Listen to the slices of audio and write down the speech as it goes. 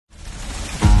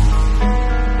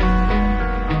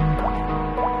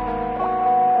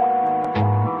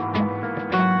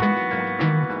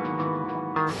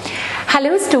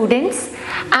Students,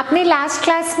 आपने last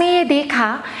class में ये देखा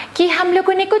कि हम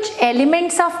लोगों ने कुछ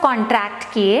एलिमेंट्स ऑफ कॉन्ट्रैक्ट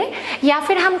किए, या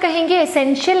फिर हम कहेंगे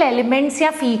एसेंशियल एलिमेंट्स या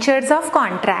फीचर्स ऑफ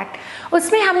कॉन्ट्रैक्ट।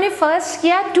 उसमें हमने फर्स्ट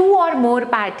किया 2 और मोर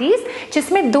पार्टीज,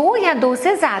 जिसमें 2 या 2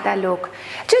 से ज़्यादा लोग।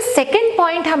 जो सेकंड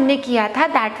पॉइंट हमने किया था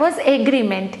दैट वाज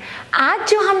एग्रीमेंट। आज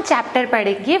जो हम चैप्टर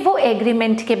पढ़ेंगे वो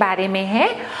एग्रीमेंट के बारे में है,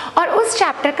 और उस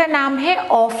चैप्टर का नाम है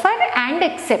ऑफर एंड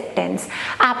एक्सेप्टेंस।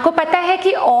 आपको पता है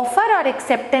कि ऑफर और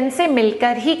एक्सेप्टेंस से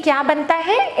मिलकर ही क्या बनता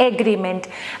है, एग्रीमेंट।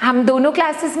 हम दोनों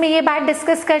क्लासेस में ये बात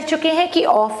डिस्कस कर चुके हैं कि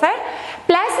offer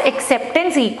plus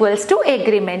acceptance equals two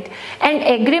agreement, and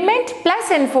agreement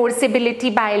plus enforceability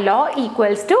by law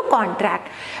equals to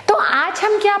contract. तो आज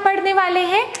हम क्या पढ़ने वाले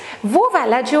हैं, वो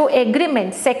वाला जो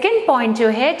एग्रीमेंट सेकंड पॉइंट जो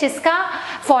है, जिसका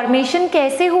फॉर्मेशन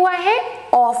कैसे हुआ है,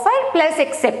 ऑफर प्लस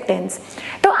एक्सेप्टेंस।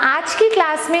 तो आज की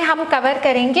क्लास में हम कवर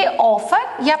करेंगे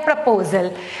ऑफर या प्रपोजल।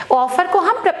 ऑफर को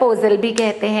हम प्रपोजल भी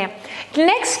कहते हैं।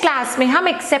 नेक्स्ट क्लास में हम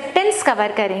एक्सेप्टेंस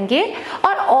कवर करेंगे,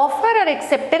 और ऑफर और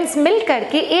एक्सेप्टेंस मिल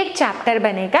करके एक चैप्टर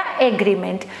बनेगा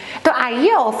एग्रीमेंट। तो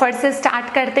आइए ऑफर से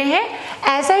स्टार्ट करते हैं।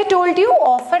 As I told you,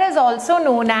 offer is also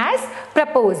known as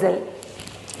proposal.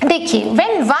 देखिए,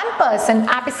 व्हेन वन पर्सन,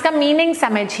 आप इसका मीनिंग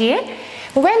समझिए,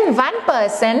 when one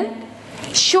person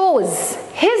shows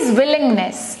his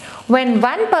willingness, when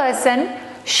one person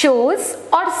shows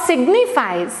or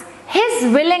signifies his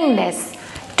willingness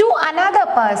to another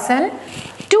person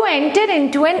to enter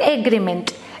into an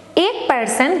agreement, एक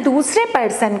person दूसरे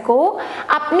person को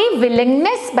अपनी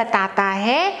willingness बताता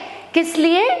है, किस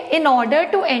लिए, in order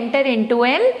to enter into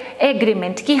an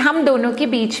agreement, कि हम दोनों के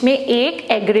बीच में एक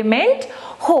एग्रीमेंट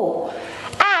हो,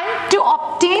 and to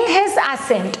obtain his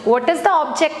assent. What is the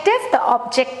objective? The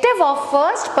objective of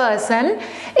first person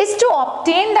is to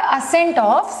obtain the assent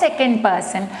of second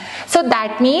person. So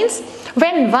that means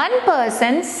when one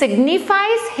person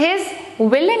signifies his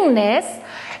willingness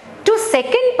to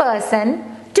second person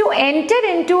to enter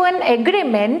into an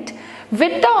agreement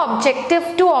with the objective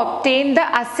to obtain the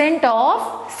assent of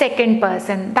second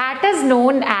person, that is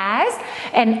known as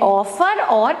an offer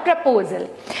or proposal.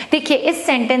 देखिए, इस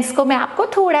sentence को मैं आपको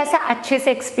थोड़ा सा अच्छे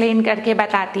से explain करके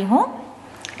बताती हूँ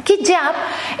कि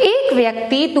जब एक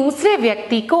व्यक्ति दूसरे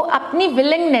व्यक्ति को अपनी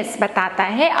विलिंगनेस बताता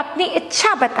है, अपनी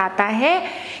इच्छा बताता है,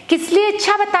 किस लिए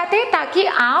इच्छा बताते हैं, ताकि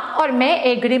आप और मैं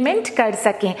एग्रीमेंट कर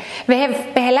सकें। वह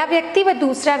पहला व्यक्ति व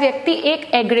दूसरा व्यक्ति एक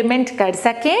एग्रीमेंट कर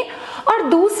सकें, और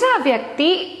दूसरा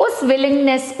व्यक्ति उस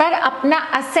विलिंगनेस पर अपना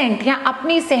असेंट या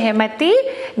अपनी सहमति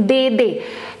दे दे।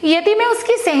 यदि मैं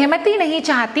उसकी सहमति नहीं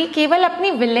चाहती, केवल अपनी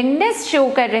विलिंगनेस शो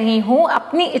कर रही हूँ,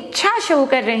 अपनी इच्छा शो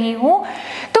कर रही हूँ,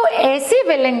 तो ऐसी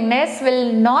willingness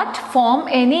will not form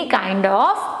any kind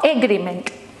of agreement.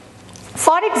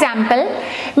 For example,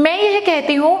 मैं यह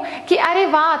कहती हूँ कि अरे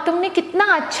वाह, तुमने कितना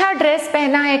अच्छा ड्रेस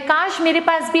पहना है, काश मेरे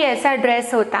पास भी ऐसा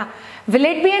ड्रेस होता। Will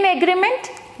it be an agreement?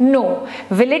 No.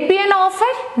 Will it be an offer?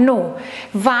 No.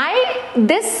 Why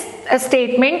this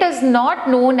statement is not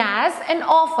known as an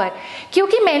offer?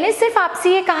 क्योंकि मैंने सिर्फ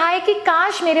आपसे ये कहा है कि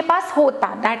काश मेरे पास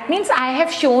होता। That means I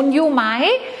have shown you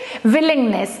my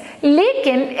willingness.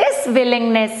 लेकिन इस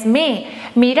willingness में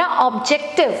मेरा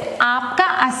ऑब्जेक्टिव आपका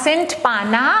असेंट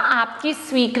पाना, आपकी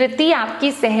स्वीकृति,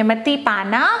 आपकी सहमति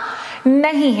पाना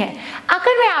नहीं है।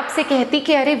 अगर मैं आपसे कहती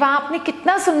कि अरे वाह, आपने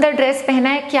कितना सुंदर ड्रेस पहना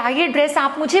है, क्या ये ड्रेस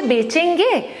आप मुझे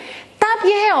बेचेंगे, तब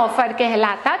यह ऑफर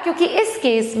कहलाता, क्योंकि इस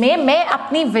केस में मैं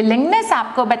अपनी विलिंगनेस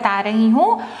आपको बता रही हूं,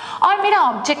 और मेरा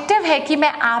ऑब्जेक्टिव है कि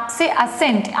मैं आपसे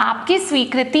असेंट, आपकी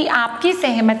स्वीकृति, आपकी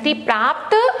सहमति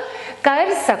प्राप्त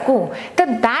कर सकूं। तो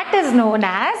that is known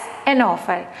as an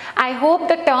offer. I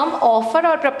hope the term offer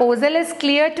और proposal is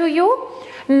clear to you.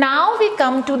 Now we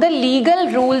come to the legal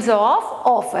rules of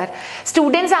offer.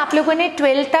 Students, आप लोगों ने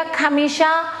 12th तक हमेशा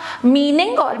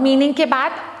मीनिंग और मीनिंग के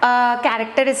बाद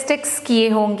कैरेक्टरिस्टिक्स किए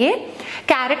होंगे।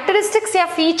 कैरेक्टरिस्टिक्स या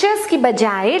फीचर्स की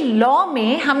बजाय लॉ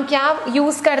में हम क्या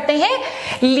यूज करते हैं,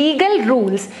 legal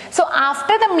rules. So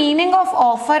after the meaning of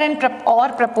offer and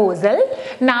और proposal,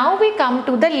 now we come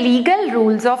to the legal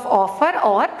rules of offer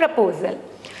और प्रपोजल।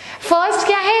 फर्स्ट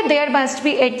क्या है, there must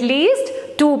be at least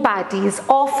 2 parties.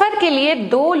 Offer के लिए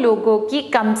 2 लोगों की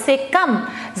कम से कम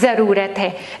जरूरत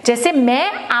है। जैसे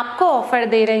मैं आपको ऑफर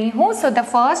दे रही हूं, so the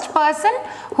first person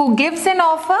who gives an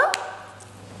offer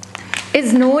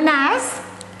is known as,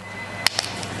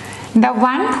 the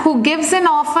one who gives an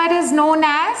offer is known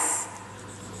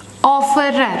as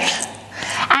offeror,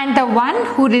 and the one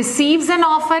who receives an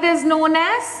offer is known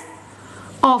as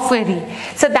offeree.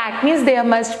 So that means there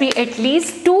must be at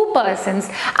least 2 persons.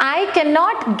 I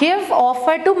cannot give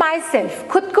offer to myself.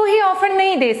 खुद को ही offer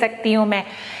नहीं दे सकती हूँ मैं।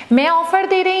 मैं offer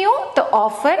दे रही हूं तो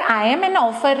offer, I am N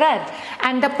offeror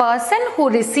and the person who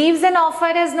receives an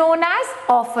offer is known as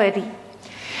offeree.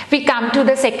 We come to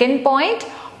the second point.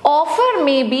 Offer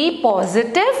may be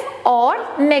positive or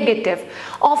negative.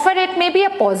 Offer, it may be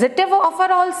a positive offer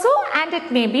also and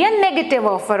it may be a negative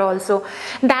offer also.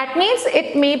 That means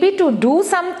it may be to do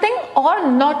something or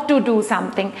not to do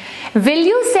something. Will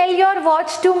you sell your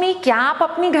watch to me? क्या आप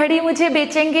अपनी घड़ी मुझे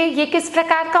बेचेंगे? ये किस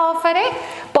प्रकार का ऑफर है?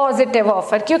 पॉजिटिव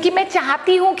ऑफर, क्योंकि मैं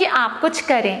चाहती हूं कि आप कुछ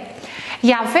करें.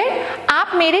 या फिर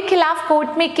आप मेरे खिलाफ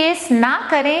कोर्ट में केस ना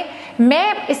करें,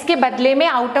 मैं इसके बदले में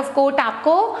आउट ऑफ कोर्ट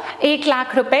आपको 1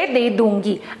 लाख रुपए दे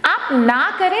दूंगी. आप ना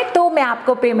करें तो मैं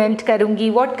आपको पेमेंट करूंगी.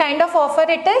 What kind of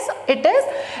offer it is? It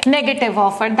is negative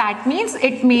offer. That means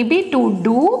it may be to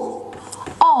do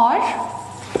और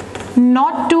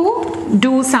नॉट टू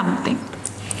डू समथिंग.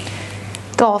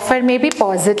 तो ऑफर में भी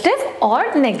पॉजिटिव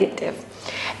और negative.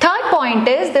 Third point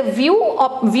is the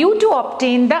view to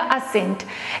obtain the ascent.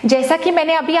 जैसा कि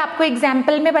मैंने अभी आपको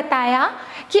एग्जाम्पल में बताया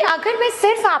कि अगर मैं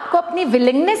सिर्फ आपको अपनी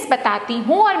विलिंगनेस बताती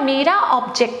हूं और मेरा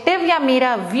ऑब्जेक्टिव या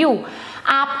मेरा व्यू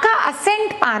आपका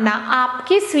असेंट पाना,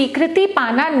 आपकी स्वीकृति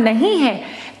पाना नहीं है,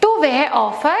 तो वह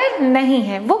ऑफर नहीं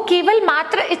है. वो केवल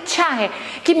मात्र इच्छा है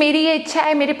कि मेरी ये इच्छा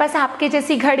है, मेरे पास आपके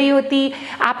जैसी घड़ी होती,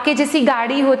 आपके जैसी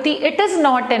गाड़ी होती. It is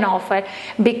not an offer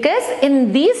because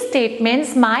in these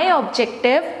statements my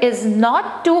objective is not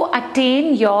to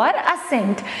attain your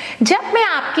ascent. जब मैं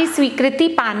आपकी स्वीकृति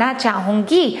पाना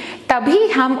चाहूंगी तभी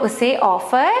हम उसे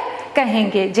ऑफर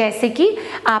कहेंगे. जैसे कि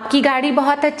आपकी गाड़ी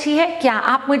बहुत अच्छी है, क्या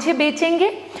आप मुझे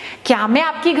बेचेंगे? क्या मैं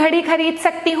आपकी घड़ी खरीद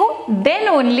सकती हूँ? Then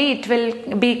only it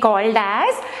will be called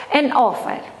as an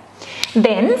offer.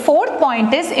 Then fourth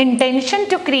point is intention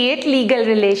to create legal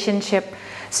relationship.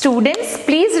 Students,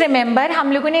 please remember,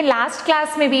 हम लोगों ने लास्ट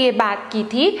क्लास में भी ये बात की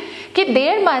थी कि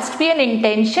there must be an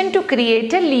intention to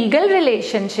create a legal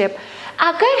relationship.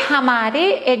 अगर हमारे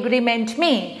एग्रीमेंट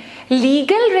में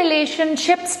लीगल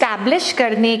रिलेशनशिप स्टैब्लिश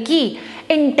करने की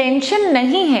इंटेंशन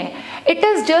नहीं है, it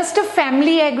is just a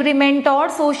family agreement or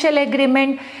social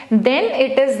agreement, then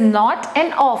it is not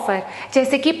an offer.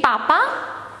 जैसे कि पापा,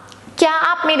 क्या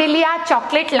आप मेरे लिए आज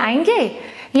चॉकलेट लाएंगे?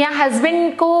 या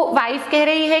हस्बैंड को वाइफ कह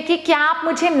रही है कि क्या आप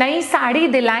मुझे नई साड़ी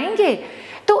दिलाएंगे?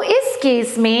 तो इस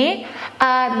केस में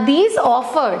these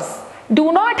offers do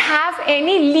not have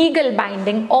any legal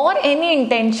binding or any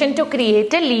intention to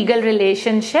create a legal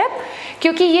relationship.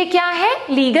 क्योंकि ये क्या है?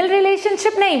 लीगल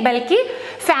रिलेशनशिप नहीं, बल्कि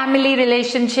family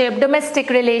relationship,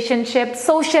 domestic relationship,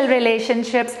 social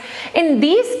relationships. In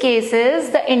these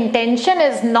cases the intention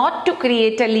is not to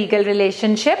create a legal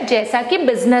relationship, जैसा कि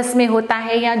business में होता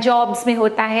है या जॉब्स में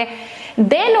होता है.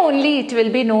 then only it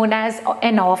will be known as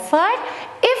an offer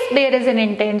if there is an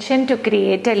intention to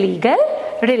create a legal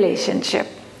relationship.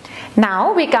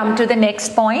 Now we come to the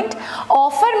next point.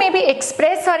 Offer may be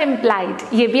express or implied.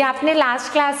 ये भी आपने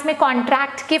last class में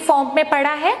contract के form में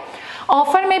पढ़ा है.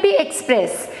 Offer may be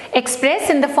express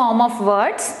in the form of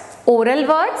words, oral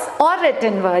words or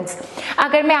written words.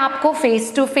 अगर मैं आपको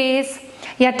फेस टू फेस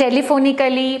या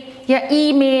टेलीफोनिकली या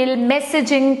ईमेल,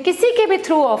 मैसेजिंग, किसी के भी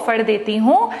थ्रू ऑफर देती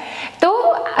हूँ तो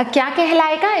क्या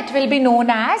कहलाएगा? It will be known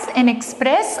as an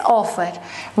express offer.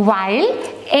 While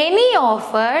any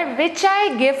offer which I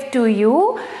give to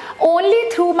you only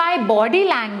through my body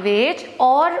language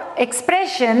or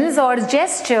expressions or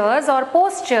gestures or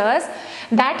postures,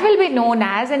 that will be known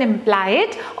as an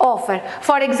implied offer.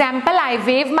 For example, I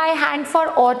wave my hand for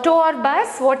auto or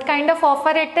bus. What kind of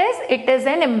offer it is? It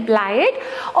is an implied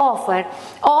offer.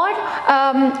 Or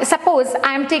suppose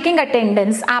I am taking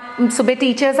attendance. आप सुबह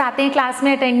teachers आते हैं class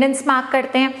में, attendance mark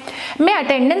करते हैं. मैं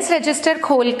attendance register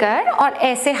खोलकर और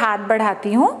ऐसे हाथ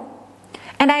बढ़ाती हूँ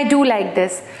and I do like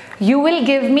this. You will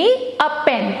give me a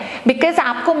pen because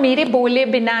आपको मेरे बोले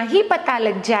बिना ही पता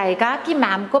लग जाएगा कि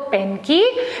मैम को पेन की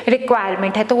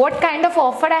रिक्वायरमेंट है. तो what kind of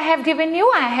offer I have given you?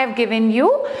 I have given you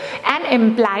an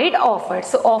implied offer.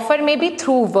 So offer may be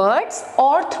through words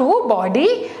or through body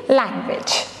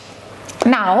language.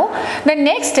 Now the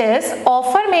next is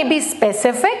offer may be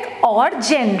specific or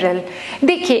general.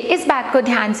 देखिए इस बात को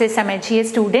ध्यान से समझिए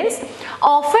students.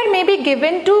 Offer may be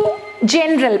given to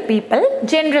general people,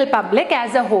 general public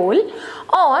as a whole,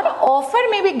 or offer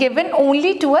may be given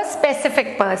only to a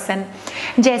specific person.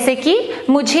 जैसे कि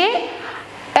मुझे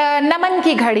नमन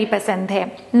की घड़ी पसंद है.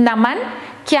 नमन,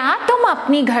 क्या तुम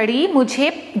अपनी घड़ी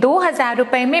मुझे 2000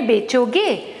 रुपए में बेचोगे?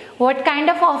 What kind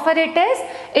of offer it is?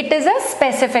 It is a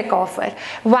specific offer.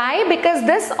 Why? Because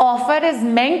this offer is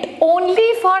meant only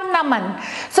for Naman.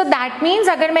 So that means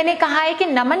अगर मैंने कहा है कि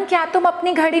नमन क्या तुम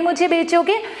अपनी घड़ी मुझे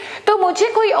बेचोगे, तो मुझे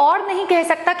कोई और नहीं कह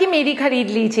सकता कि मेरी खरीद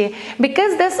लीजिए,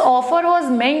 because this offer was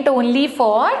meant only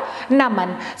for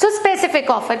Naman. So specific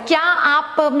offer. क्या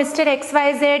आप Mr.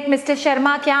 XYZ, Mr.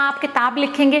 शर्मा, क्या आप किताब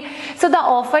लिखेंगे? So the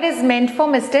offer is meant for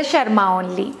Mr. Sharma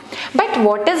only. But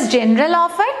what is general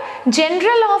offer?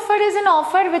 General offer is an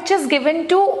offer which is given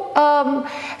to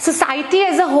society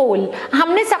as a whole.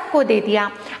 हमने सबको दे दिया.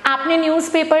 आपने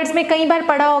न्यूज़पेपर्स में कई बार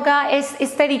पढ़ा होगा,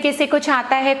 इस तरीके से कुछ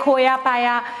आता है, खोया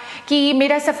पाया कि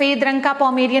मेरा सफेद रंग का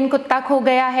पोमेरियन कुत्ता खो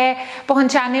गया है,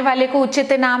 पहुंचाने वाले को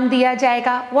उचित इनाम दिया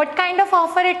जाएगा. What kind of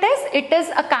offer it is? It is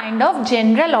a kind of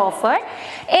general offer.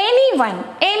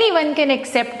 Anyone can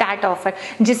accept that offer.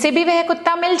 जिसे भी वह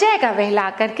कुत्ता मिल जाएगा वह ला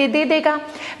करके दे देगा.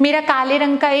 मेरा काले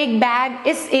रंग का एक बैग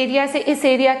इस एरिया से इस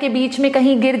एरिया के बीच में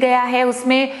कहीं गिर गया है,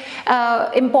 उसमें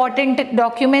इंपॉर्टेंट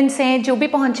डॉक्यूमेंट्स हैं, जो भी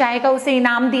पहुंचाएगा उसे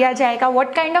इनाम दिया जाएगा.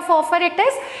 What kind of offer it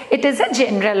is? It is a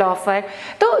general offer.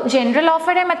 तो general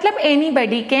offer है मतलब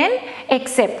anybody can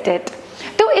accept it.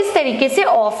 तो इस तरीके से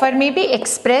ऑफर में भी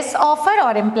एक्सप्रेस ऑफर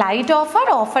और इम्प्लाइड ऑफर,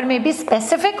 ऑफर में भी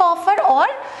स्पेसिफिक ऑफर और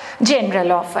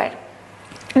general offer.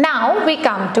 Now we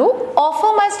come to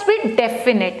offer must be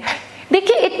definite.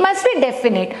 देखिए, इट मस्ट बी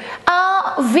डेफिनेट.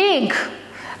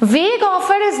 वेग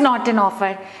offer is not an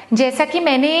offer. जैसा कि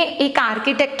मैंने एक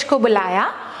आर्किटेक्ट को बुलाया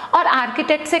और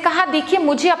आर्किटेक्ट से कहा, देखिए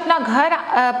मुझे अपना घर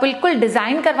बिल्कुल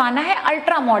डिजाइन करवाना है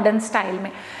अल्ट्रा मॉडर्न स्टाइल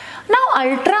में. Now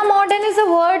ultra modern is a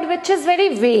word which is very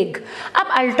vague.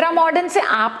 अब ultra modern से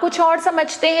आप कुछ और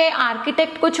समझते हैं,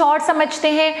 आर्किटेक्ट कुछ और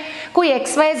समझते हैं, कोई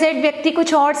XYZ व्यक्ति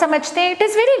कुछ और समझते हैं. It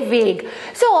is very vague.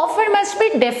 So offer must be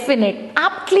definite.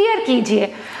 आप क्लियर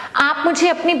कीजिए. आप मुझे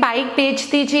अपनी बाइक बेच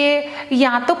दीजिए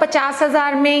या तो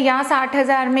 50,000 में या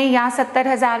 60,000 में या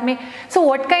 70,000 में. So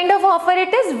what kind of offer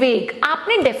it is? वेग.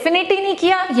 आपने डेफिनेट ही नहीं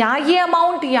किया, या ये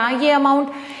अमाउंट या ये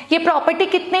अमाउंट. ये प्रॉपर्टी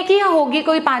कितने की होगी?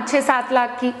 कोई 5-6-7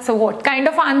 लाख की. So what kind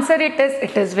of answer it is?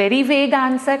 It is very vague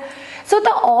answer. So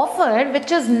the offer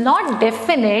which is not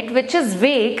definite, which is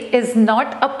vague, is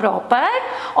not a proper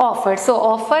offer. So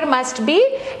offer must be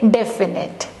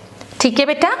definite. ठीक है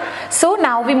बेटा. So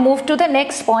now we move to the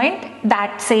next point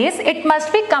that says it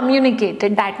must be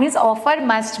communicated. That means offer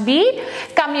must be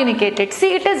communicated.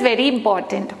 See, it is very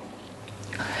important.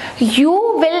 You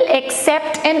will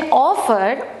accept an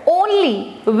offer only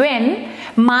when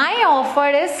my offer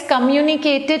is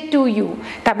communicated to you.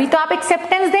 तभी तो आप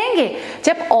acceptance देंगे.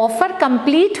 जब offer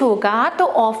complete होगा तो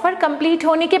offer complete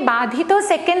होने के बाद ही तो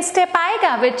सेकेंड स्टेप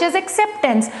आएगा, विच इज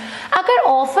एक्सेप्टेंस. अगर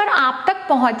ऑफर आप तक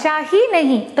पहुंचा ही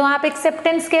नहीं तो आप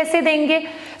एक्सेप्टेंस कैसे देंगे?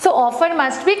 सो ऑफर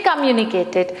मस्ट बी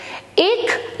कम्युनिकेटेड.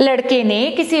 एक लड़के ने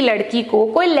किसी लड़की को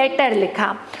कोई लेटर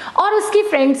लिखा और उसकी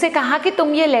फ्रेंड से कहा कि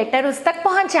तुम ये लेटर उस तक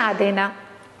पहुंचा देना,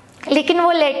 लेकिन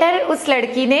वो लेटर उस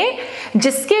लड़की ने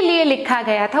जिसके लिए लिखा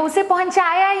गया था उसे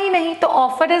पहुंचाया ही नहीं. तो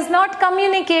offer is not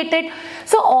communicated.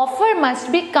 So offer must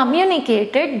be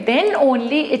communicated, then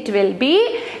only it will be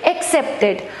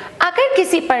accepted. अगर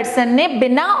किसी पर्सन ने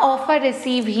बिना ऑफर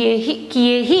रिसीव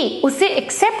किए ही उसे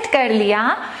एक्सेप्ट कर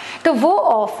लिया तो वो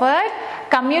ऑफर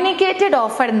कम्युनिकेटेड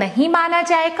ऑफर नहीं माना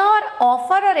जाएगा और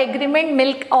ऑफर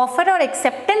और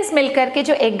एक्सेप्टेंस मिलकर के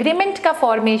जो एग्रीमेंट का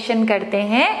फॉर्मेशन करते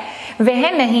हैं वह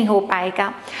नहीं हो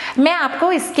पाएगा. मैं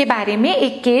आपको इसके बारे में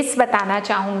एक केस बताना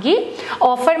चाहूंगी.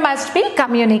 Offer must be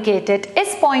communicated.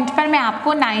 इस पॉइंट पर मैं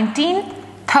आपको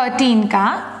 1913 का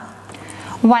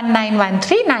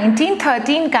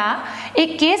 1913 का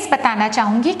एक केस बताना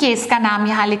चाहूंगी. केस का नाम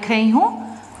यहां लिख रही हूं,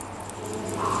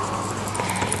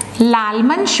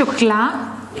 लालमन शुक्ला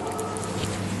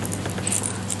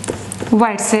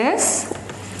वर्सेस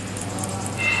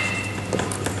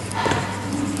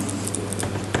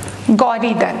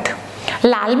गौरी दत्त.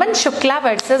 लालमन शुक्ला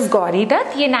वर्सेस गौरी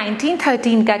दत्त, ये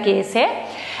 1913 का केस है.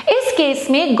 इस केस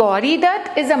में Gauri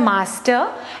Dutt is a master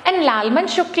and Lalman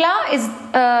Shukla is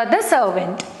the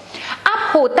servant. अब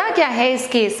होता क्या है इस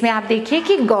केस में, आप देखिए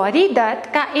कि गौरी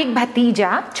दत्त का एक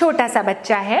भतीजा, छोटा सा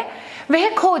बच्चा है, वह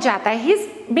खो जाता है. He is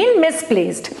been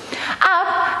misplaced.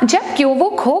 अब जब क्यों वो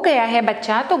खो गया है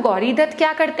बच्चा, तो गौरी दत्त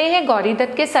क्या करते हैं? गौरी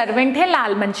दत्त के सर्वेंट है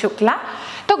लालमन शुक्ला.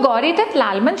 तो गौरी दत्त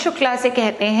लालमन शुक्ला से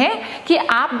कहते हैं कि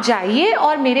आप जाइए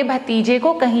और मेरे भतीजे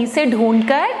को कहीं से ढूंढ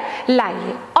कर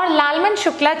लाइए. और लालमन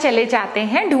शुक्ला चले जाते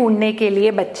हैं ढूंढने के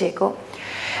लिए बच्चे को.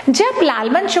 जब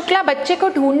लालमन शुक्ला बच्चे को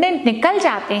ढूंढने निकल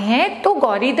जाते हैं तो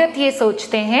गौरी दत्त ये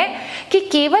सोचते हैं कि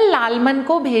केवल लालमन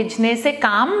को भेजने से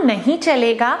काम नहीं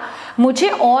चलेगा, मुझे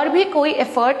और भी कोई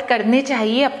एफर्ट करने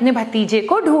चाहिए अपने भतीजे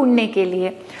को ढूंढने के लिए.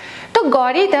 तो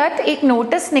गौरी दत्त एक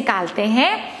नोटिस निकालते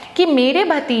हैं कि मेरे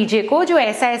भतीजे को जो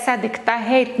ऐसा ऐसा दिखता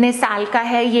है, इतने साल का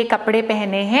है, ये कपड़े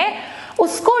पहने हैं,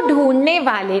 उसको ढूंढने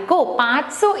वाले को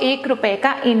 501 रुपए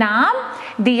का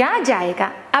इनाम दिया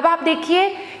जाएगा। अब आप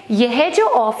देखिए, यह जो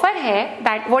ऑफर है,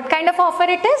 that what kind of offer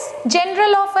it is?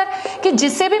 General offer, कि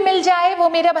जिसे भी मिल जाए वो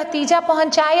मेरा भतीजा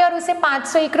पहुंचाए और उसे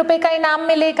 501 रुपए का इनाम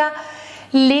मिलेगा।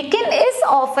 लेकिन इस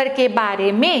ऑफर के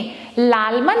बारे में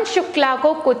लालमन शुक्ला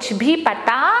को कुछ भी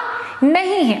पता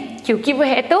नहीं है, क्योंकि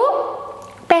वह तो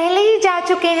पहले ही जा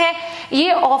चुके हैं,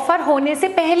 ये ऑफर होने से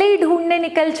पहले ही ढूंढने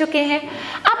निकल चुके हैं।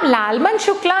 अब Lalman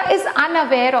Shukla is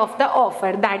unaware of the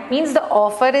offer, that means the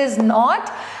offer is not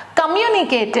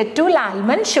communicated to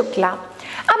Lalman Shukla.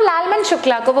 अब लालमन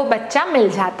शुक्ला को वो बच्चा मिल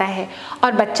जाता है,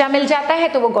 और बच्चा मिल जाता है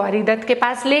तो वो गौरी दत्त के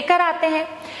पास लेकर आते हैं।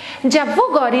 जब वो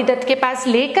गौरी दत्त के पास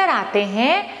लेकर आते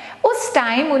हैं, उस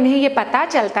टाइम उन्हें ये पता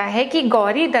चलता है कि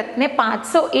गौरी दत्त ने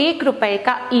 501 रुपए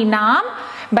का इनाम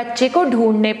बच्चे को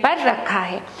ढूंढने पर रखा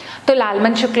है। तो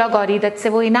लालमन शुक्ला गौरी दत्त से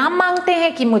वो इनाम मांगते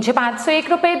हैं कि मुझे 501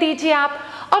 रुपए दीजिए आप,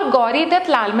 और गौरी दत्त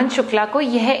लालमन शुक्ला को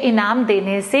यह इनाम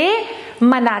देने से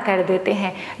मना कर देते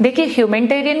हैं। देखिए,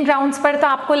 ह्यूमैनिटेरियन ग्राउंड्स पर तो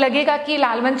आपको लगेगा कि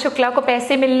लालमन शुक्ला को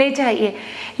पैसे मिलने चाहिए,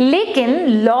 लेकिन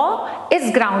लॉ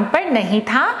इस ग्राउंड पर नहीं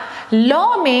था।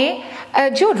 लॉ में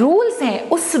जो रूल्स हैं,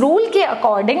 उस रूल के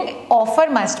according offer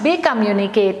must be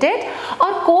communicated,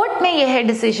 और कोर्ट ने यह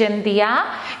डिसीजन दिया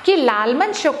कि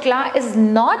Lalman Shukla is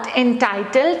not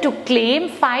entitled to claim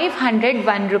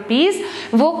 501 rupees.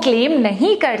 वो क्लेम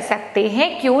नहीं कर सकते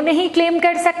हैं। क्यों नहीं क्लेम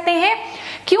कर सकते हैं?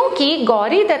 क्योंकि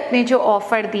गौरी दत्त ने जो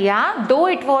ऑफर दिया, दो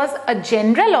it was a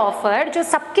general offer जो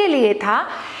सबके लिए था,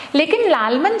 लेकिन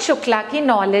लालमन शुक्ला की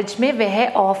नॉलेज में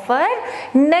वह ऑफर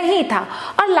नहीं था,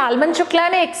 और लालमन शुक्ला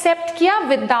ने एक्सेप्ट किया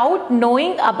without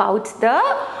knowing about the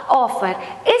offer.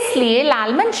 इसलिए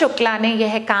लालमन शुक्ला ने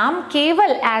यह काम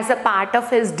केवल as a part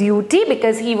of his duty,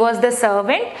 because he was the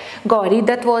servant, Gauri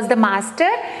Dutt was the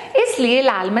master, इसलिए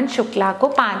लालमन शुक्ला को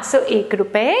 501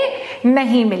 रुपए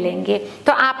नहीं मिलेंगे।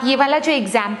 तो आप ये वाला जो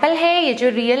एग्जाम्पल है, ये जो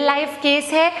रियल लाइफ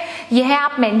केस है, यह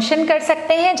आप मेंशन कर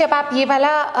सकते हैं। जब आप ये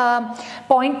वाला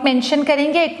पॉइंट मेंशन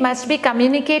करेंगे, it must be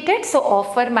communicated, so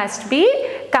offer must be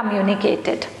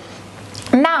communicated.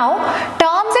 Now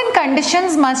terms and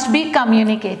conditions must be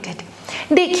communicated.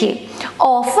 देखिए,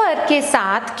 ऑफर के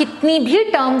साथ कितनी भी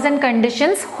टर्म्स एंड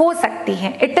कंडीशंस हो सकती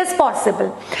हैं। It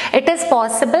is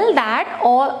possible that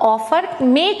all offer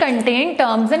may contain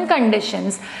terms and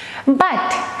conditions,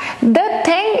 but the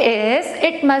thing is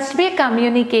it must be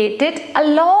communicated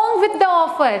along with the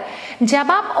offer.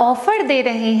 जब आप ऑफर दे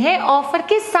रहे हैं, ऑफर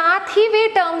के साथ ही वे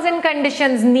टर्म्स एंड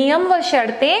कंडीशंस, नियम व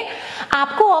शर्तें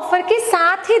आपको ऑफर के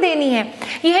साथ ही देनी है।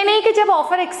 यह नहीं कि जब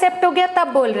ऑफर एक्सेप्ट हो गया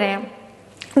तब बोल रहे हैं।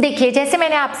 देखिए, जैसे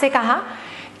मैंने आपसे कहा,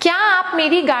 क्या आप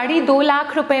मेरी गाड़ी 2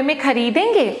 लाख रुपए में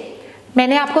खरीदेंगे?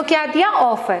 मैंने आपको क्या दिया?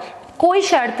 ऑफर, कोई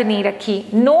शर्त नहीं रखी,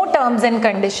 नो टर्म्स एंड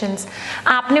कंडीशंस।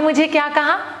 आपने मुझे क्या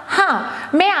कहा?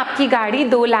 हाँ, मैं आपकी गाड़ी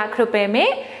 2 लाख रुपए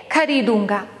में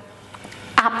खरीदूंगा।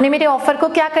 आपने मेरे ऑफर को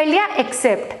क्या कर लिया?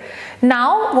 Accept.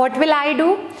 Now what will I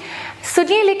do?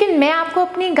 सुनिए, लेकिन मैं आपको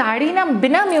अपनी गाड़ी ना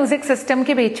बिना म्यूजिक सिस्टम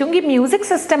के बेचूंगी, म्यूजिक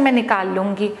सिस्टम में निकाल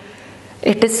लूंगी।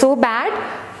 It is so bad.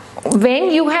 When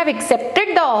you have accepted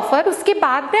the offer, उसके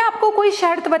बाद मैं आपको कोई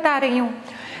शर्त बता रही हूँ,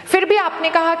 फिर भी आपने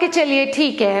कहा कि चलिए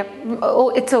ठीक है,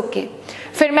 इट्स ओके।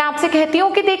 फिर मैं आपसे कहती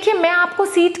हूँ कि देखिए, मैं आपको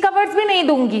सीट कवर्स भी नहीं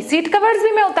दूंगी, सीट कवर्स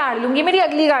भी मैं उतार लूंगी, मेरी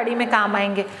अगली गाड़ी में काम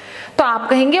आएंगे। तो आप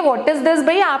कहेंगे व्हाट इज दिस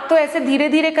भाई, आप तो ऐसे धीरे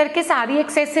धीरे करके सारी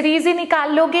एक्सेसरीज ही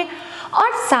निकाल लोगे।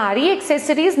 और सारी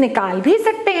एक्सेसरीज निकाल भी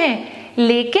सकते हैं,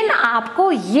 लेकिन आपको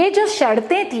ये जो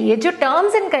शर्तें थी, ये जो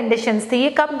टर्म्स एंड कंडीशंस थी, ये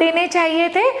कब देने चाहिए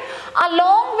थे?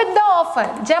 Along with the offer.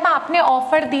 जब आपने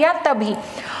ऑफर दिया तभी।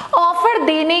 ऑफर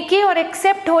देने के और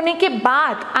एक्सेप्ट होने के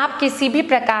बाद आप किसी भी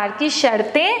प्रकार की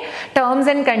शर्तें, टर्म्स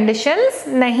एंड कंडीशंस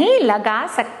नहीं लगा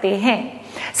सकते हैं।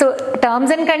 So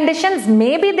terms and conditions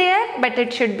may be there, but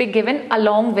it should be given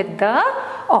along with the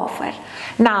offer.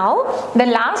 Now the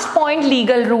last point,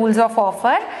 legal rules of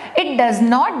offer. It does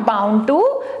not bound to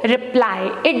reply.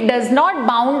 It does not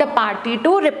bound a party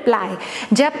to reply.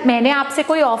 जब मैंने आपसे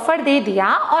कोई offer दे दिया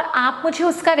और आप मुझे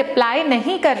उसका reply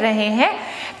नहीं कर रहे हैं,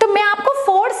 तो मैं आपको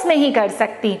फोर्स नहीं कर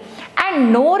सकती। And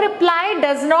no reply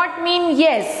does not mean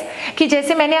yes, कि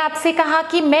जैसे मैंने आपसे कहा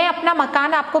कि मैं अपना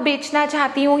मकान आपको बेचना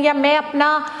चाहती हूँ, या मैं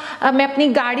अपनी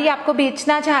गाड़ी आपको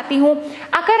बेचना चाहती हूँ।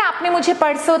 अगर आपने मुझे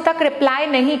परसों तक रिप्लाई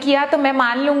नहीं किया तो मैं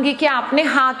मान लूंगी कि आपने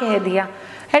हाँ कह दिया।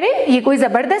 अरे ये कोई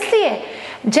जबरदस्ती है।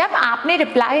 जब आपने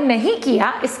रिप्लाई नहीं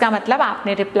किया, इसका मतलब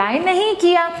आपने रिप्लाई नहीं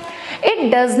किया। It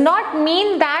does not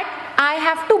mean that I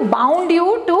have to bound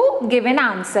you to give an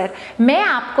answer, मैं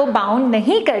आपको बाउंड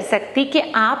नहीं कर सकती कि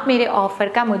आप मेरे ऑफर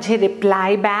का मुझे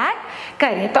रिप्लाई बैक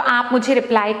करें, तो आप मुझे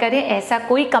रिप्लाई करें, ऐसा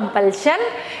कोई कंपल्शन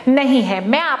नहीं है,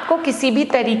 मैं आपको किसी भी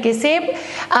तरीके से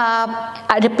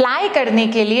रिप्लाई करने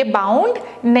के लिए बाउंड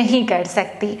नहीं कर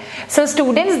सकती। So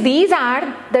students, these are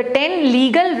the 10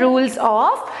 legal rules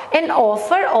of an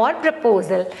offer और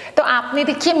प्रपोजल। तो आपने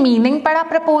देखिए मीनिंग पढ़ा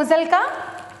प्रपोजल का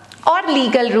और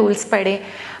लीगल रूल्स पढ़े।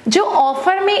 जो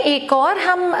ऑफर में एक और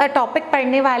हम टॉपिक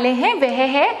पढ़ने वाले हैं वह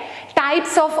है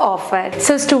types of offer.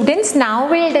 So students, now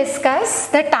will discuss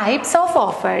the types of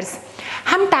offers.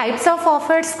 हम टाइप्स ऑफ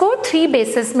ऑफर्स को 3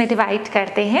 बेसिस में डिवाइड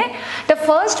करते हैं। The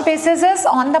first basis is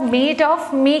on the made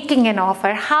of making an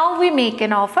offer, how we make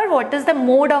an offer, what is the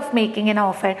mode of making an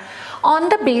offer. On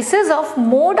the basis of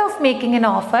mode of making an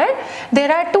offer,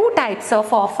 there are 2 types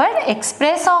of offer,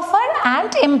 express offer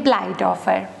and implied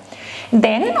offer.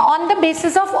 Then on the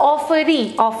basis of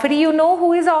offeree, you know who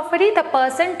is offeree? The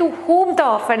person to whom the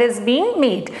offer is being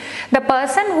made. The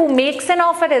person who makes an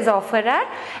offer is offerer,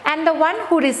 and the one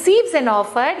who receives an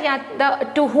offer,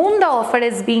 to whom the offer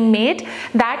is being made,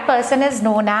 that person is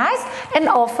known as an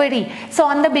offeree.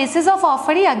 So on the basis of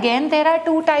offeree, again there are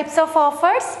 2 types of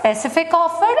offers, specific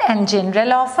offer and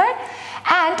general offer.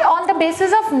 And on the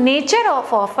basis of nature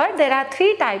of offer, there are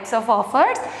 3 types of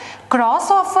offers: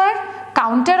 cross offer,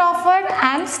 counter offer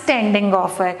and standing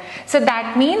offer. So that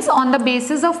means on the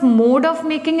basis of mode of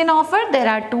making an offer, there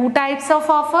are 2 types of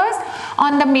offers.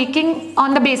 On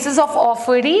the basis of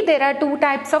offeree, there are 2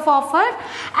 types of offer,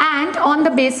 and on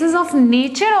the basis of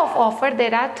nature of offer,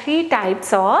 there are 3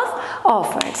 types of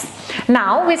offers.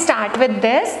 Now we start with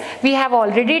this. We have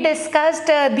already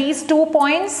discussed these 2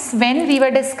 points when we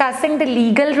were discussing the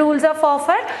legal rules of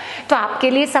offer. तो आपके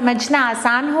लिए समझना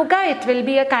आसान होगा. It will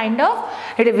be a kind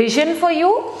of revision for you.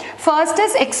 First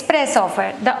is express offer,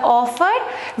 the offer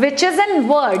which is in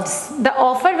words, the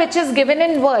offer which is given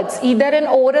in words, either in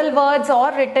oral words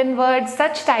or written words.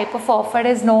 Such type of offer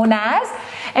is known as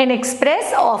an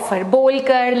express offer.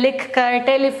 बोलकर, लिखकर,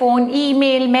 telephone,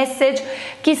 email, message,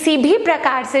 किसी भी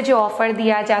प्रकार से जो offer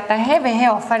दिया जाता है वह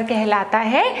ऑफर कहलाता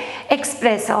है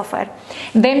एक्सप्रेस ऑफर.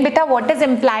 देन बेटा, what is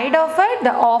implied offer?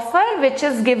 The offer which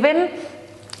is given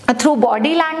through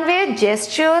body language,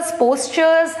 gestures,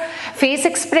 postures, face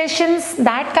expressions.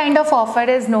 That kind of offer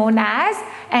is known as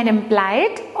an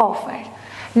implied offer.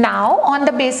 Now on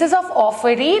the basis of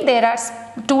offeree, there are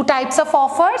 2 types of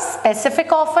offers: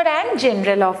 specific offer and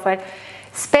general offer.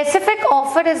 Specific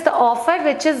offer is the offer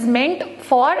which is meant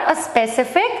for a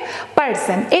specific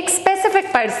person. एक specific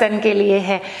person के लिए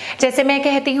है. जैसे मैं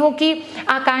कहती हूँ कि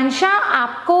आकांक्षा,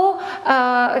 आपको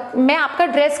मैं आपका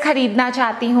ड्रेस खरीदना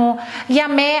चाहती हूँ या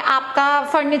मैं आपका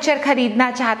फर्नीचर खरीदना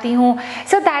चाहती हूँ.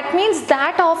 So that means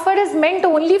that offer is meant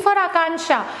only for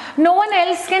Akanksha. No one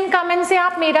else can come and say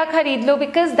आप मेरा खरीद लो,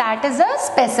 because that is a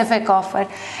specific offer.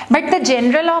 But the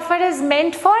general offer is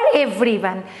meant for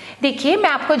everyone. देखिए, मैं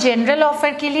आपको general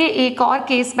offer के लिए एक और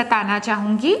केस बताना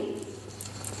चाहूंगी.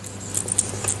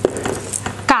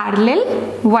 Carlill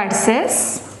versus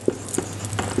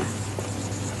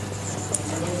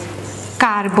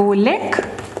carbolic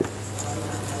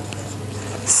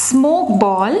smoke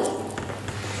ball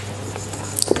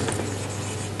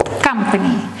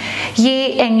company. ये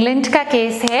इंग्लैंड का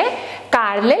केस है,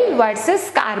 Carlill versus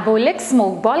carbolic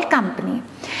smoke ball company.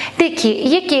 देखिए,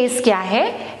 ये केस क्या है?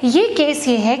 ये केस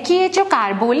ये है कि ये जो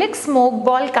कार्बोलिक स्मोक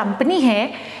बॉल कंपनी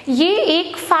है, ये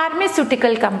एक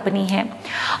फार्मास्यूटिकल कंपनी है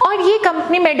और ये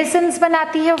कंपनी मेडिसिन्स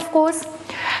बनाती है. ऑफ कोर्स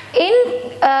इन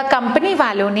कंपनी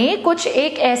वालों ने कुछ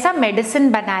एक ऐसा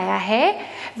मेडिसिन बनाया है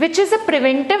which is a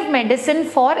preventive medicine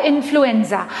for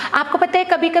influenza. आपको पता है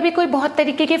कभी कभी कोई बहुत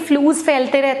तरीके के फ्लूज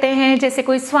फैलते रहते हैं, जैसे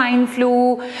कोई स्वाइन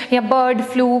फ्लू या बर्ड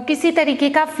फ्लू, किसी तरीके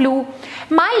का फ्लू.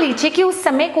 मान लीजिए कि उस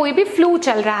समय कोई भी फ्लू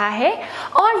चल रहा है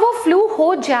और वो फ्लू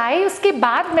हो जाए, उसके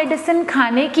बाद मेडिसिन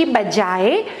खाने की बजाय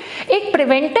एक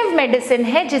प्रिवेंटिव मेडिसिन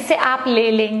है जिसे आप ले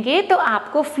लेंगे तो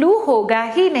आपको फ्लू होगा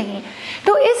ही नहीं.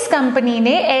 तो इस कंपनी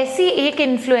ने ऐसी एक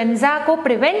इन्फ्लुएंजा को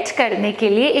प्रिवेंट करने के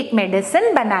लिए एक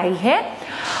मेडिसिन बनाई है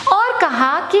और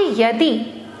कहा कि यदि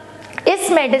इस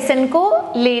मेडिसिन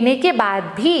को लेने के बाद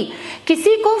भी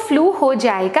किसी को फ्लू हो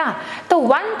जाएगा तो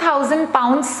 1000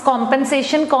 पाउंड्स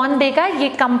कॉम्पनसेशन कौन देगा? ये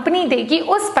कंपनी देगी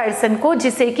उस पर्सन को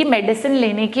जिसे कि मेडिसिन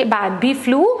लेने के बाद भी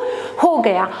फ्लू हो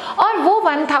गया. और वो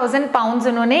 1000 पाउंड्स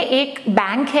उन्होंने एक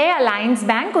बैंक है, अलायंस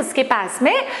बैंक, उसके पास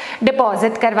में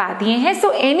डिपॉजिट करवा दिए हैं.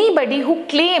 So anybody who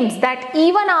claims that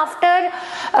even after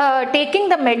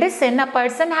taking the medicine a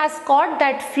person has cot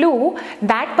that flu,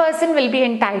 that person will be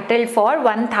entitled for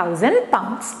 1000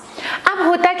 pounds. अब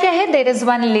होता क्या है, there is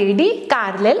one lady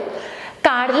Carlill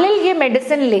Carlill ये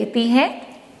मेडिसिन लेती हैं,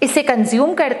 इसे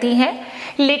कंज्यूम करती हैं,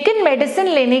 लेकिन मेडिसिन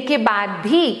लेने के बाद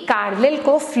भी कार्लिल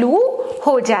को फ्लू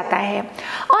हो जाता है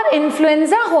और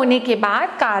इन्फ्लुएंजा होने के बाद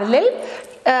कार्लिल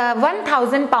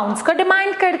 1000 पाउंड्स को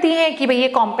डिमांड करती है कि भाई ये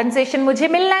कॉम्पेंसेशन मुझे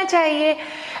मिलना चाहिए।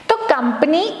 तो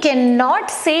कंपनी कैन नॉट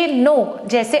से नो,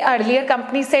 जैसे earlier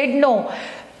company said no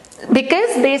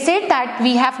because they said that we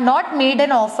have not made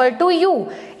an offer to you।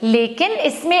 लेकिन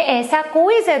इसमें ऐसा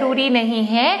कोई जरूरी नहीं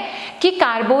है कि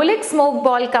कार्बोलिक स्मोक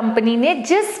बॉल कंपनी ने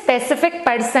जिस स्पेसिफिक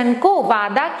पर्सन को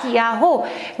वादा किया हो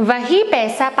वही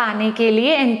पैसा पाने के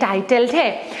लिए एंटाइटल्ड है,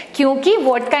 क्योंकि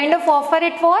what kind of offer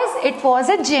it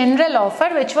was a general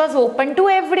offer which was open to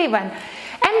everyone.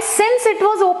 And since it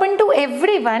was open to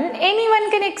everyone, anyone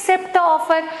can accept the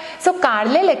offer. So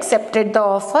Carlyle accepted the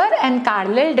offer and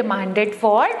Carlyle demanded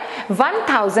for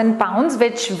 1000 pounds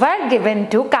which were given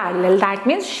to Carlyle. That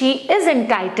means she is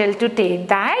entitled to take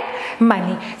that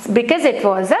money because it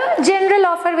was a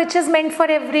general offer which is meant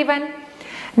for everyone.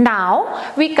 Now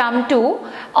we come to,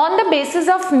 on the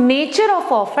basis of nature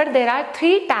of offer, there are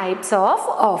 3 types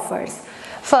of offers.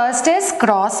 First is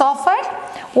cross offer.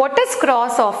 What is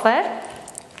cross offer?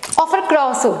 Offer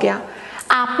cross हो गया,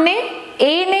 आपने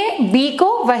ए ने B को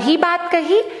वही बात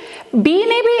कही, B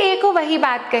ने भी ए को वही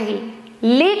बात कही,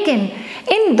 लेकिन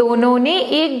इन दोनों ने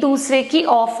एक दूसरे की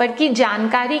ऑफर की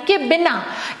जानकारी के बिना,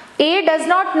 A does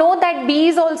not know that B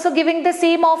is also giving the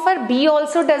same offer, B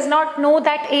also does not know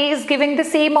that A is giving the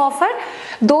same offer,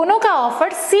 दोनों का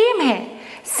ऑफर सेम है,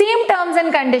 सेम टर्म्स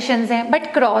एंड कंडीशंस हैं, but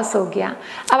cross हो गया।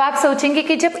 अब आप सोचेंगे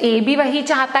कि जब ए भी वही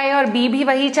चाहता है और बी भी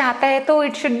वही चाहता है तो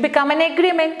it should become an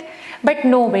agreement, but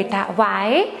no बेटा,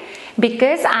 why?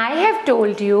 Because I have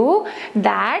told you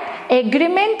that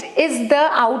agreement is the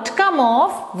outcome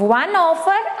of one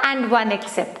offer and one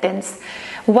acceptance.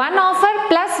 One offer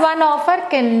plus one offer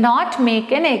cannot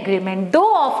make an agreement. 2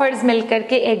 offers मिलकर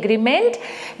के agreement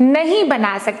नहीं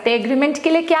बना सकते। agreement के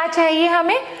लिए क्या चाहिए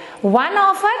हमें? One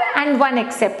offer and one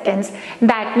acceptance.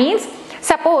 That means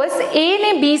suppose A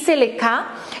ने B से लिखा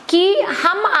कि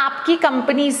हम आपकी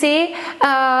कंपनी से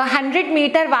 100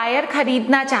 मीटर वायर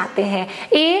खरीदना चाहते हैं।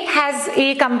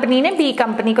 ए कंपनी ने बी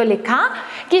कंपनी को लिखा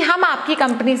कि हम आपकी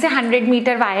कंपनी से 100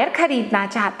 मीटर वायर खरीदना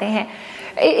चाहते हैं,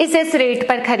 इस रेट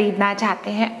पर खरीदना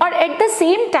चाहते हैं, और at the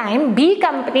same time B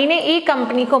company ने ए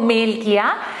कंपनी को मेल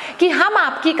किया कि हम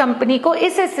आपकी कंपनी को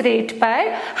इस रेट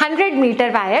पर 100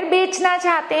 मीटर वायर बेचना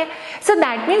चाहते हैं। सो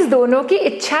दैट मीन्स दोनों की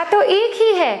इच्छा तो एक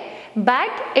ही है,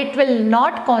 but it will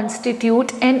not constitute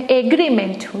an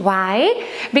agreement. Why?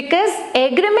 Because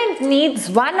agreement needs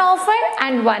one offer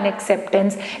and one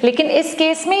acceptance. लेकिन इस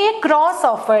केस में ये क्रॉस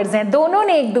ऑफर्स हैं, दोनों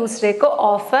ने एक दूसरे को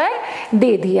ऑफर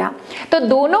दे दिया, तो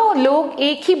दोनों लोग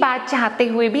एक ही बात चाहते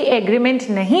हुए भी एग्रीमेंट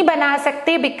नहीं बना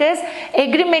सकते, because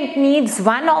agreement needs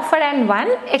one offer and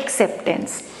one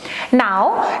acceptance.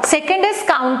 Now second is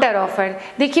counter offer.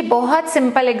 देखिए बहुत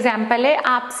सिंपल एग्जाम्पल है,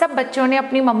 आप सब बच्चों ने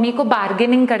अपनी मम्मी को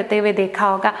बार्गेनिंग करते हुए देखा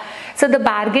होगा। So the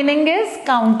bargaining is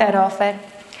counter offer.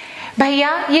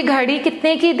 भैया ये घड़ी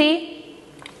कितने की दी,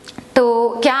 तो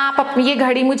क्या आप अपनी ये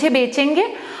घड़ी मुझे बेचेंगे?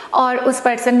 और उस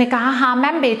पर्सन ने कहा हाँ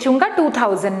मैम बेचूंगा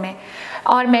 2000 में,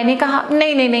 और मैंने कहा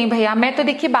नहीं नहीं नहीं भैया मैं तो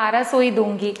देखिए 1200 ही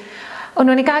दूंगी।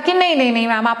 उन्होंने कहा कि नहीं नहीं नहीं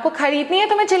मैम आपको खरीदनी है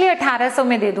तो मैं चलिए 1800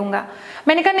 में दे दूंगा।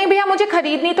 मैंने कहा नहीं भैया मुझे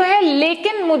खरीदनी तो है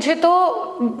लेकिन मुझे तो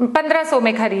 1500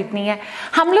 में खरीदनी है।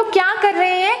 हम लोग क्या कर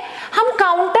रहे हैं, हम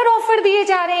काउंटर ऑफर दिए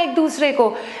जा रहे हैं एक दूसरे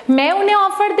को, मैं उन्हें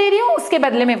ऑफर दे रही हूँ उसके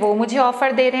बदले में वो मुझे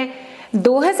ऑफर दे रहे हैं।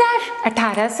 2000,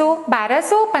 1800,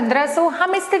 1200, 1500,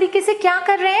 हम इस तरीके से क्या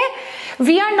कर रहे हैं,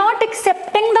 we are not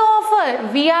accepting the offer,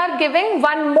 we are giving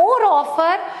one more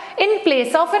offer in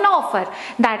place of an offer.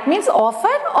 That means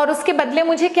offer और उसके बदले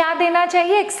मुझे क्या देना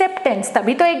चाहिए, एक्सेप्टेंस,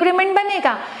 तभी तो एग्रीमेंट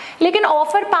बनेगा। लेकिन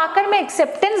ऑफर पाकर मैं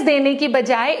एक्सेप्टेंस देने की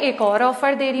बजाय एक और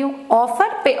ऑफर दे रही हूँ,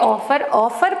 ऑफर पे ऑफर,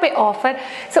 ऑफर पे ऑफर।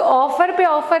 सो ऑफर पे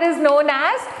offer is known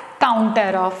as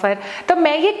counter offer. तो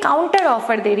मैं ये काउंटर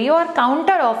ऑफर दे रही हूँ, और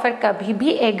काउंटर ऑफर कभी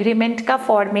भी एग्रीमेंट का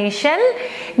फॉर्मेशन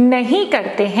नहीं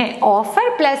करते हैं। Offer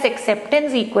plus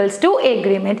acceptance equals two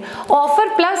agreement,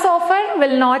 offer plus offer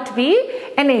will not be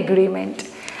an agreement.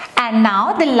 And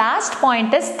now the last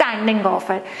point is standing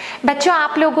offer. बच्चों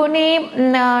आप लोगों ने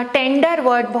टेंडर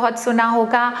वर्ड बहुत सुना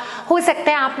होगा, हो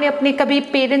सकता है आपने अपने कभी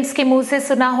पेरेंट्स के मुंह से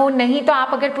सुना हो, नहीं तो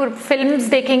आप अगर फिल्म्स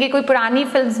देखेंगे, कोई पुरानी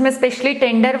फिल्म्स में स्पेशली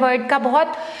टेंडर वर्ड का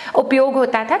बहुत उपयोग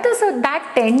होता था। तो so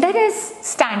that tender is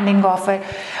standing offer.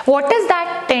 What is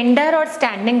that tender और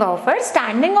standing offer?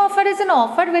 Standing offer is an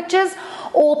offer which is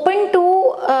open to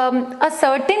a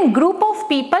certain group of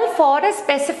people for a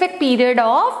specific period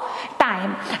of time।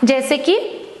 जैसे कि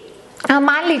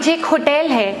मान लीजिए एक hotel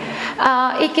है,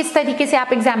 एक इस तरीके से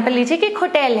आप एग्जाम्पल लीजिए कि एक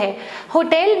होटल है,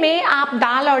 होटल में आप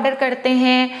दाल ऑर्डर करते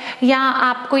हैं या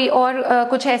आप कोई और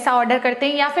कुछ ऐसा ऑर्डर करते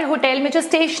हैं, या फिर होटल में जो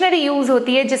स्टेशनरी यूज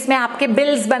होती है जिसमें आपके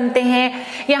बिल्स बनते हैं,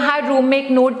 या हर रूम में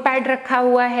एक नोट पैड रखा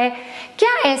हुआ है।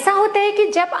 क्या ऐसा होता है कि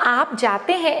जब आप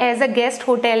जाते हैं एज अ गेस्ट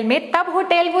होटल में तब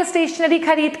होटल वो स्टेशनरी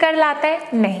खरीद कर लाता है?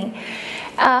 नहीं।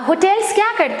 होटल्स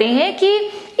क्या करते हैं कि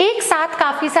एक साथ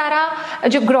काफी सारा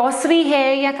जो ग्रोसरी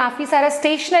है या काफी सारा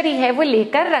स्टेशनरी है वो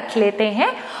लेकर रख लेते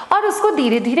हैं और उसको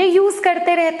धीरे धीरे यूज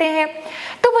करते रहते हैं।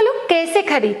 तो वो लोग कैसे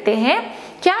खरीदते हैं,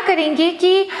 क्या करेंगे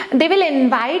कि they will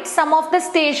invite some of the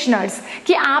stationers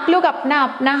कि आप लोग अपना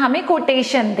अपना हमें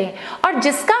कोटेशन दें, और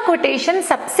जिसका कोटेशन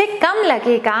सबसे कम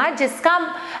लगेगा, जिसका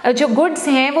जो गुड्स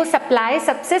हैं वो सप्लाई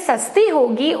सबसे सस्ती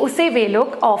होगी, उसे वे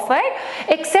लोग ऑफर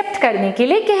एक्सेप्ट करने के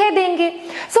लिए कह देंगे।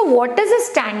 So what is a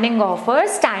standing offer?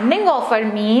 Standing offer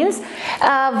means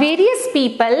various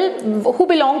people who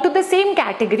belong to the same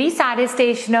category, सारे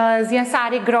स्टेशनर्स या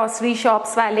सारे ग्रोसरी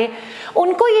शॉप्स वाले,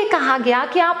 उनको ये कहा गया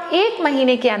कि आप एक महीने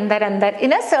के अंदर अंदर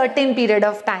इन a certain period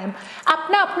of time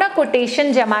अपना अपना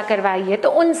कोटेशन जमा करवाइए। तो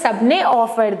उन सब ने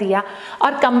ऑफर दिया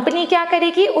और कंपनी क्या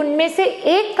करेगी, उनमें से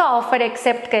एक का ऑफर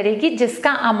एक्सेप्ट करेगी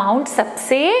जिसका अमाउंट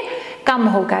सबसे कम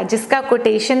होगा, जिसका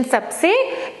कोटेशन सबसे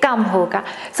कम होगा।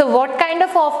 So what kind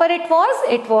of offer it was?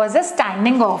 It was a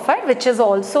standing offer which is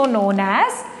also known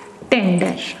as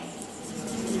tender.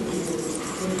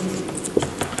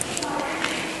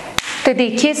 तो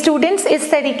देखिए स्टूडेंट्स, इस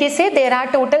तरीके से there are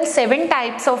total 7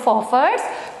 types of offers,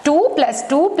 2 +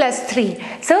 2 + 3,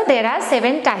 so there are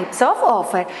 7 types of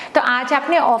offer. तो आज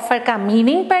आपने offer का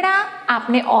meaning पढ़ा,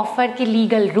 आपने ऑफर के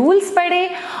लीगल रूल्स पढ़े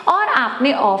और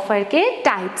आपने ऑफर के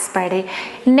टाइप्स पढ़े।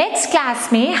 नेक्स्ट क्लास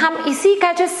में हम इसी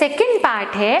का जो सेकंड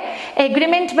पार्ट है,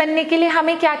 एग्रीमेंट बनने के लिए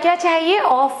हमें क्या क्या चाहिए,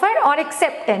 ऑफर और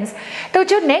एक्सेप्टेंस। तो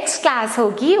जो नेक्स्ट क्लास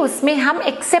होगी उसमें हम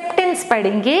एक्सेप्टेंस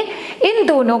पढ़ेंगे, इन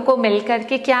दोनों को मिलकर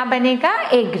के क्या बनेगा,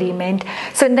 agreement.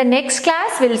 So in the next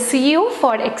class will see you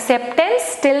for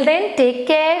acceptance. Till then take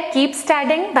care, keep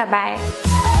studying, bye bye.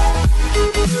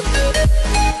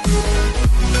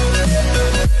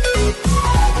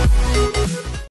 Thank you.